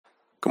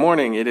Good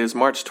morning. It is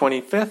March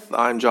 25th.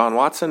 I'm John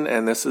Watson,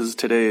 and this is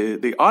today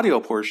the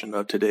audio portion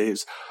of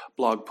today's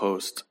blog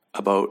post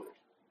about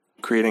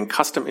creating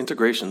custom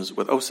integrations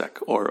with OSSEC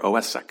or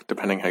OSSEC,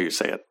 depending how you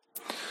say it.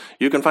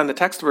 You can find the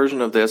text version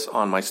of this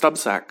on my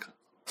Substack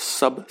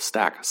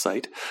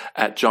site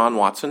at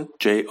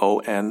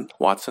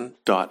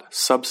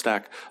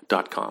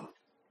johnwatson.substack.com.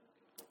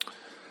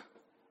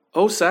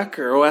 OSSEC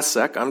or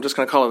OSSEC, I'm just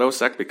going to call it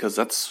OSSEC because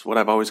that's what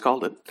I've always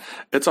called it.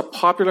 It's a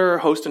popular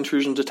host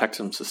intrusion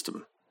detection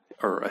system,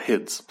 or a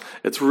HIDS.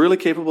 It's really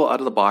capable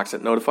out of the box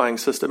at notifying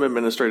system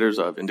administrators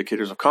of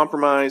indicators of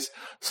compromise,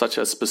 such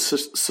as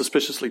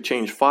suspiciously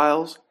changed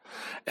files,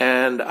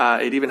 and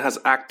it even has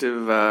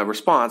active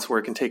response where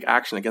it can take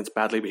action against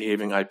badly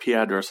behaving IP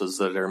addresses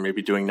that are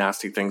maybe doing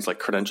nasty things like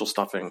credential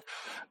stuffing,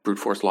 brute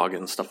force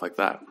login, stuff like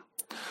that.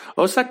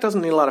 OSSEC doesn't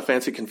need a lot of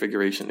fancy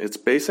configuration. Its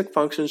basic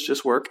functions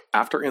just work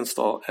after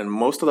install, and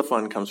most of the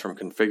fun comes from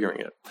configuring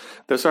it.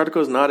 This article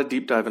is not a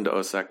deep dive into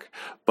OSSEC,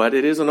 but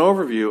it is an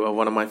overview of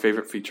one of my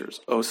favorite features,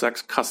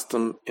 OSSEC's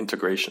custom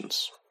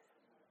integrations.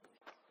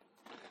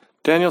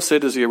 Daniel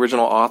Sid is the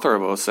original author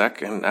of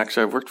OSSEC, and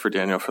actually I've worked for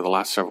Daniel for the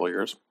last several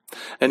years.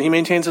 And he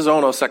maintains his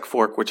own OSSEC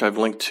fork, which I've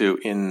linked to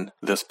in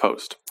this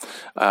post.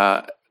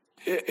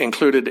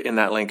 Included in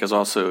that link is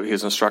also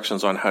his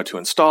instructions on how to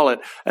install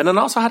it, and then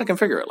also how to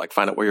configure it, like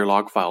find out where your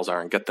log files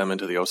are and get them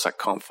into the OSSEC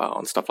conf file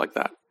and stuff like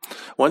that.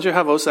 Once you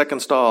have OSSEC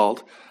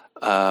installed,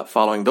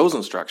 following those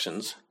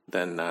instructions,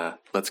 then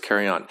let's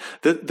carry on.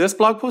 This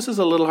blog post is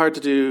a little hard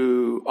to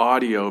do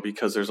audio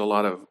because there's a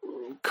lot of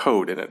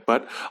code in it,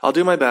 but I'll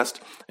do my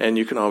best, and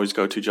you can always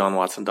go to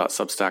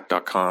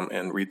johnwatson.substack.com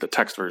and read the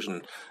text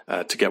version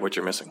to get what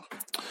you're missing.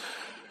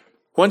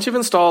 Once you've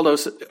installed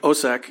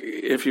OSSEC,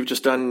 if you've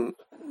just done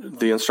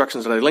the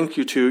instructions that I link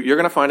you to, you're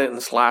going to find it in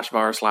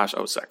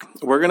 /var/OSSEC.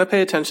 We're going to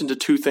pay attention to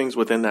two things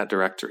within that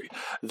directory.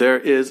 There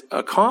is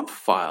a conf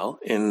file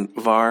in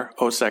var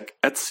OSSEC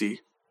etc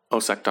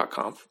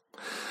ossec.conf,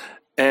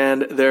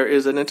 and there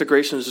is an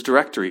integrations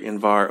directory in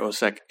var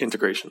OSSEC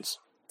integrations.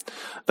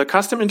 The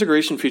custom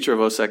integration feature of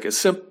OSSEC is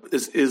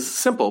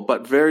simple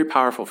but very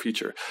powerful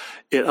feature.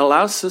 It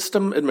allows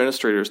system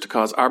administrators to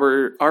cause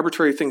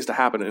arbitrary things to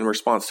happen in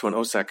response to an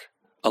OSSEC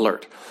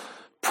alert.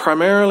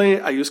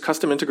 Primarily, I use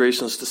custom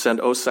integrations to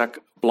send OSSEC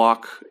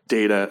block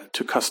data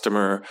to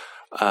customer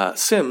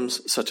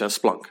SIMs, such as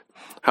Splunk.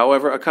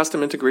 However, a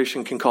custom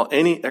integration can call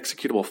any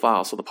executable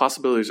file, so the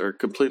possibilities are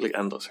completely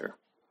endless here.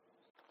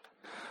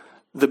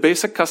 The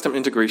basic custom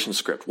integration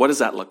script, what does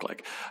that look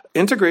like?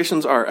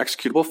 Integrations are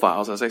executable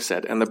files, as I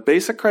said, and the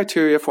basic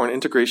criteria for an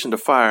integration to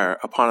fire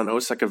upon an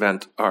OSSEC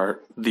event are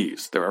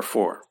these. There are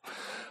 4.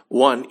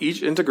 1,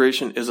 each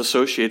integration is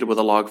associated with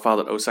a log file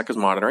that OSSEC is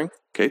monitoring.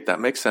 Okay, that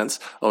makes sense.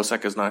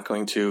 OSSEC is not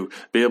going to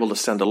be able to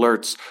send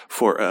alerts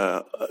for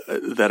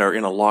that are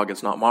in a log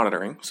it's not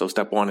monitoring. So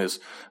step 1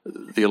 is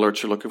the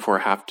alerts you're looking for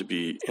have to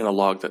be in a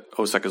log that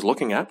OSSEC is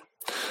looking at.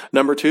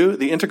 Number 2,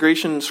 the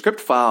integration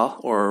script file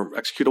or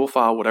executable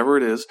file, whatever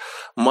it is,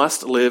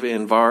 must live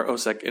in var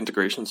OSSEC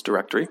integrations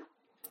directory.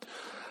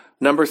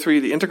 Number 3,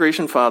 the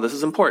integration file, this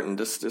is important,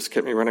 this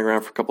kept me running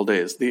around for a couple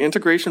days. The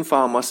integration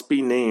file must be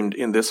named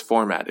in this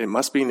format. It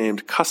must be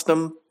named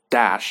custom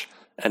dash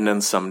and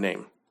then some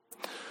name.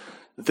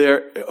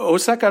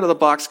 OSSEC out of the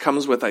box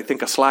comes with, I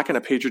think, a Slack and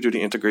a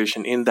PagerDuty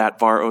integration in that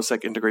var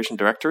OSSEC integration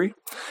directory,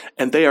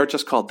 and they are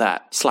just called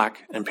that,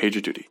 Slack and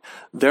PagerDuty.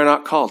 They're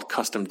not called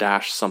custom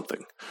dash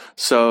something.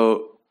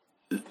 So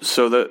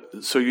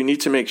you need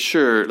to make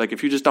sure, like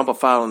if you just dump a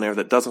file in there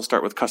that doesn't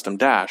start with custom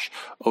dash,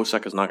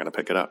 OSSEC is not going to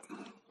pick it up.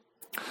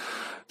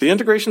 The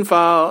integration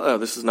file,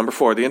 this is number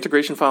 4, the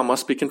integration file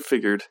must be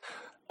configured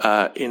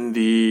in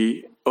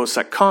the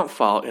OSSEC conf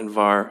file in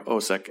var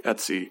OSSEC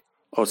etc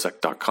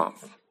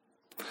ossec.conf.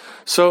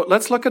 So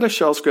let's look at a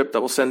shell script that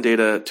will send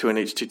data to an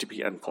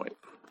HTTP endpoint.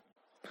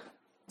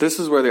 This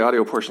is where the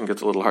audio portion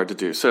gets a little hard to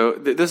do. So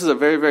this is a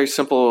very, very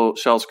simple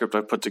shell script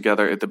I've put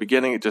together. At the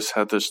beginning, it just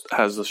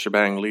has the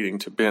shebang leading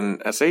to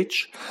bin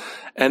sh.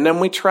 And then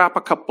we trap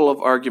a couple of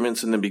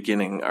arguments in the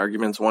beginning,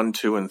 arguments 1,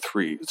 2, and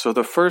 3. So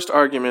the first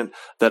argument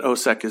that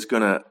OSSEC is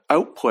going to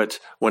output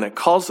when it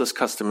calls this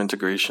custom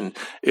integration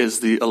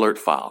is the alert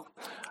file,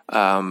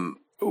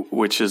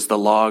 which is the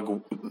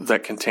log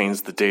that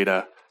contains the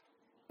data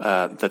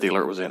that the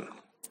alert was in.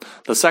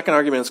 The second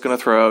argument it's going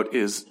to throw out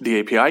is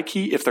the API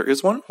key, if there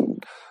is one.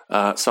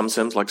 Some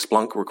SIMs like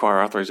Splunk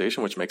require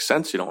authorization, which makes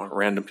sense. You don't want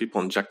random people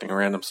injecting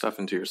random stuff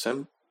into your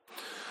SIM.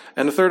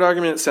 And the third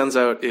argument it sends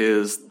out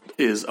is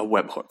a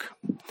webhook,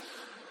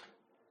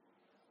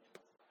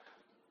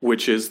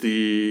 which is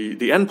the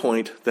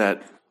endpoint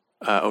that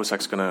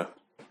OSSEC's going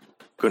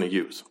to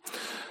use.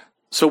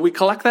 So we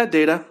collect that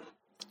data,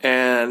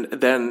 and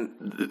then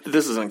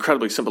this is an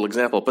incredibly simple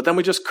example, but then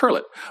we just curl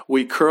it.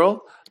 We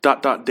curl ...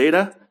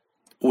 data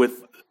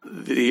with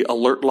the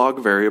alert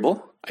log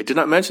variable. I did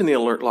not mention the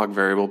alert log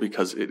variable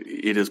because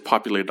it is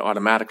populated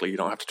automatically. You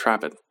don't have to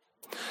trap it.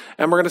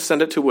 And we're going to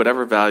send it to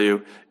whatever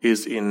value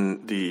is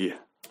in the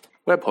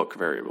webhook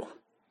variable.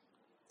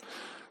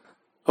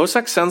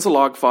 OSSEC sends a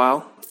log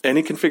file,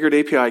 any configured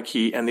API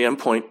key, and the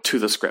endpoint to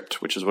the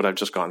script, which is what I've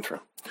just gone through.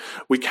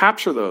 We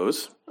capture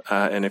those,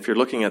 and if you're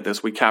looking at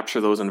this, we capture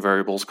those in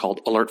variables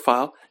called alert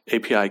file,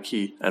 API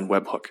key, and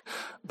webhook.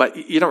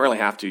 But you don't really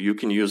have to. You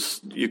can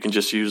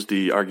just use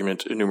the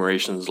argument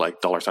enumerations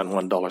like $1,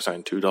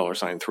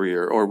 $2,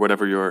 $3, or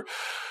whatever your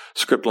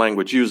script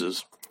language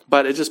uses.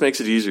 But it just makes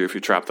it easier if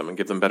you trap them and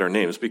give them better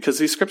names, because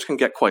these scripts can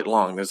get quite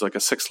long. There's like a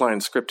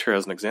 6-line script here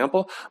as an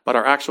example, but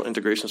our actual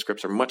integration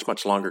scripts are much,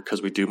 much longer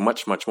because we do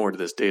much, much more to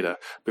this data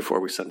before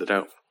we send it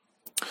out.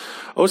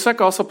 OSSEC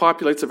also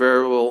populates a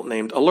variable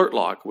named alert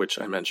log, which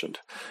I mentioned.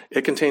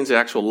 It contains the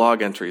actual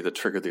log entry that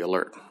triggered the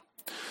alert.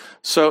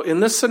 So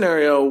in this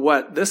scenario,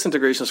 what this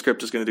integration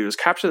script is going to do is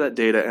capture that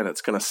data, and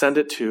it's going to send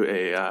it to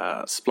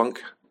a Splunk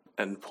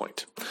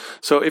endpoint.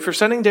 So if you're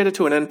sending data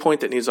to an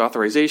endpoint that needs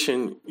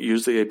authorization,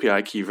 use the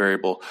API key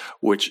variable,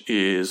 which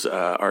is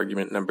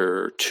argument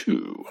number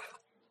 2.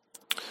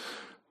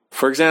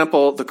 For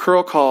example, the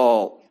curl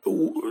call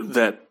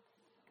that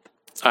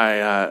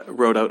I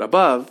wrote out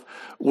above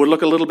would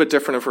look a little bit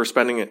different if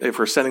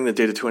we're sending the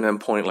data to an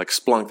endpoint like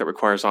Splunk that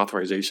requires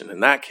authorization. In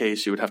that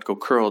case, you would have to go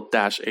curl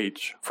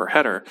 -h for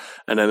header,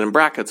 and then in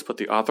brackets put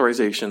the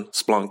authorization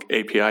Splunk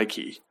API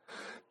key,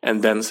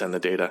 and then send the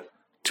data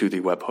to the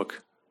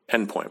webhook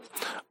endpoint.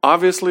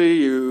 Obviously,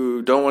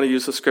 you don't want to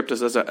use the script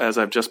as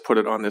I've just put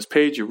it on this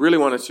page. You really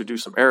want to do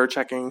some error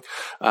checking.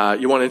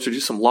 You want to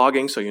introduce some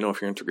logging so you know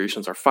if your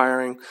integrations are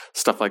firing,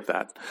 stuff like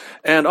that.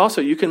 And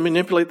also, you can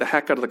manipulate the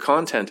heck out of the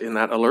content in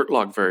that alert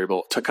log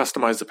variable to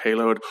customize the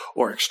payload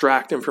or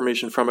extract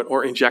information from it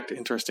or inject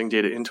interesting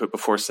data into it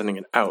before sending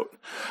it out.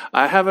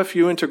 I have a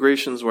few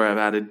integrations where I've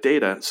added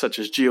data, such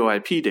as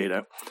GeoIP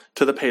data,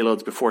 to the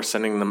payloads before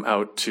sending them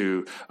out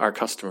to our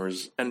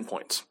customers'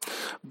 endpoints.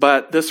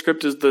 But this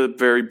script is the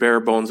very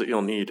bare bones that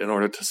you'll need in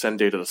order to send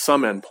data to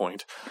some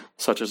endpoint,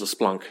 such as a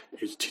Splunk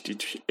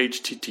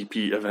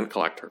HTTP event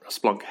collector, a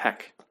Splunk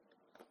HEC.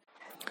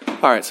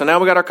 All right, so now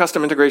we got our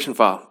custom integration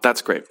file.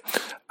 That's great.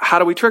 How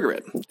do we trigger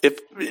it?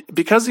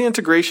 Because the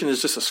integration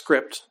is just a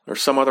script or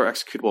some other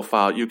executable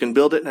file, you can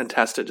build it and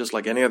test it just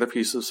like any other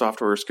piece of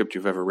software or script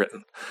you've ever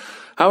written.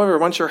 However,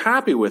 once you're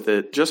happy with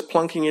it, just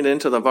plunking it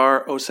into the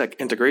var OSSEC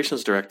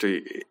integrations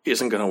directory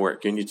isn't going to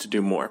work. You need to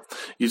do more.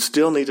 You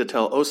still need to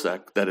tell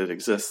OSSEC that it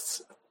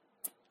exists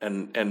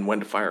and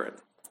when to fire it.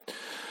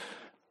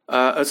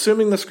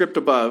 Assuming the script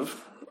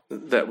above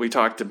that we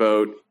talked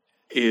about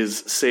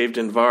is saved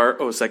in var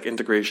OSSEC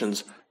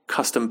integrations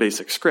custom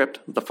basic script,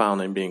 the file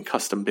name being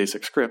custom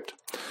basic script,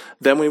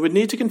 then we would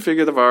need to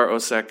configure the var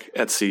OSSEC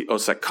etc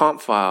OSSEC comp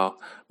file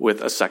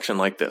with a section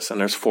like this. And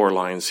there's 4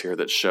 lines here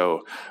that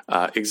show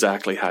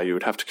exactly how you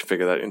would have to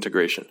configure that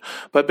integration.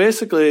 But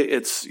basically,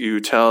 it's you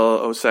tell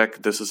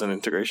OSSEC this is an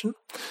integration,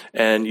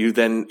 and you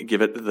then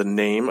give it the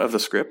name of the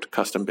script,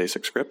 custom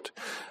basic script.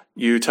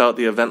 You tell it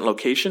the event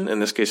location. In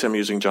this case, I'm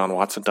using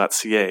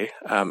johnwatson.ca.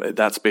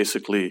 That's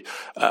basically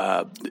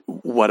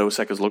what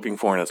OSSEC is looking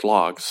for in its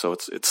logs. So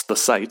it's the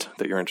site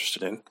that you're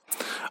interested in.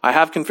 I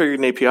have configured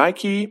an API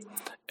key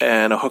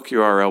and a hook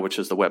URL, which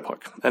is the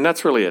webhook. And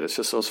that's really it. It's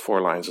just those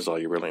 4 lines is all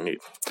you really need.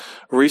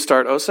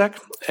 Restart OSSEC,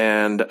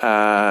 and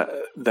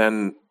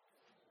then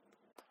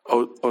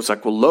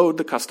OSSEC will load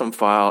the custom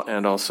file,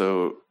 and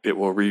also it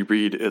will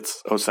reread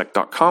its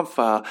OSSEC.conf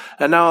file,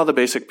 and now all the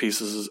basic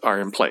pieces are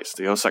in place.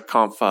 The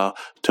OSSEC.conf file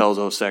tells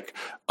OSSEC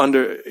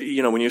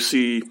when you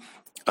see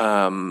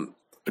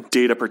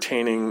data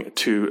pertaining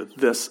to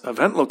this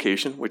event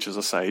location, which is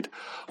a site,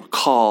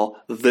 call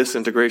this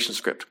integration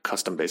script,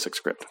 custom basic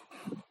script.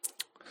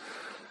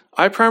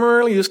 I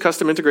primarily use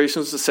custom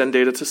integrations to send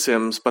data to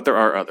SIMs, but there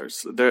are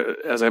others.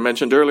 As I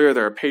mentioned earlier,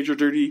 there are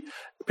PagerDuty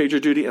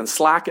and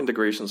Slack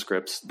integration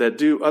scripts that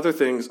do other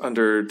things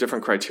under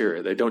different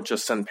criteria. They don't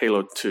just send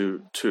payload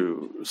to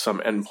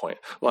some endpoint.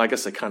 Well, I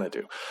guess they kind of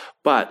do.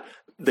 But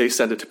they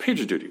send it to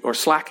PagerDuty or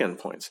Slack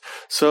endpoints.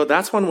 So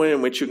that's one way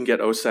in which you can get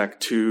OSSEC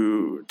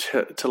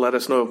to let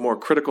us know of more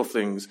critical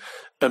things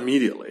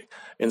immediately.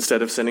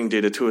 Instead of sending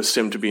data to a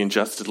SIM to be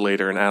ingested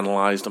later and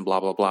analyzed and blah,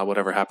 blah, blah,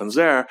 whatever happens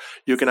there,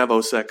 you can have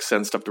OSSEC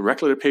send stuff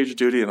directly to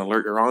PagerDuty and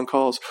alert your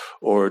on-calls,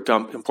 or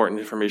dump important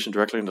information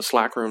directly into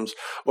Slack rooms,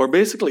 or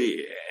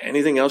basically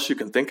anything else you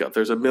can think of.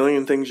 There's a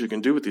million things you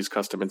can do with these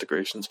custom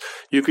integrations.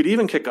 You could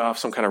even kick off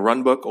some kind of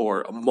runbook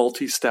or a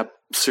multi-step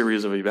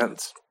series of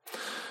events.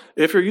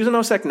 If you're using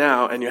OSSEC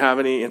now and you have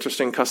any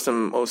interesting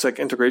custom OSSEC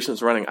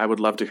integrations running, I would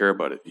love to hear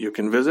about it. You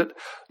can visit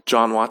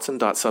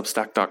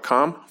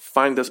johnwatson.substack.com,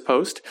 find this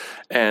post,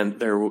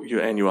 and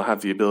you will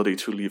have the ability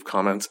to leave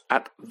comments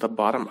at the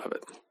bottom of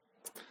it.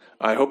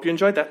 I hope you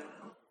enjoyed that.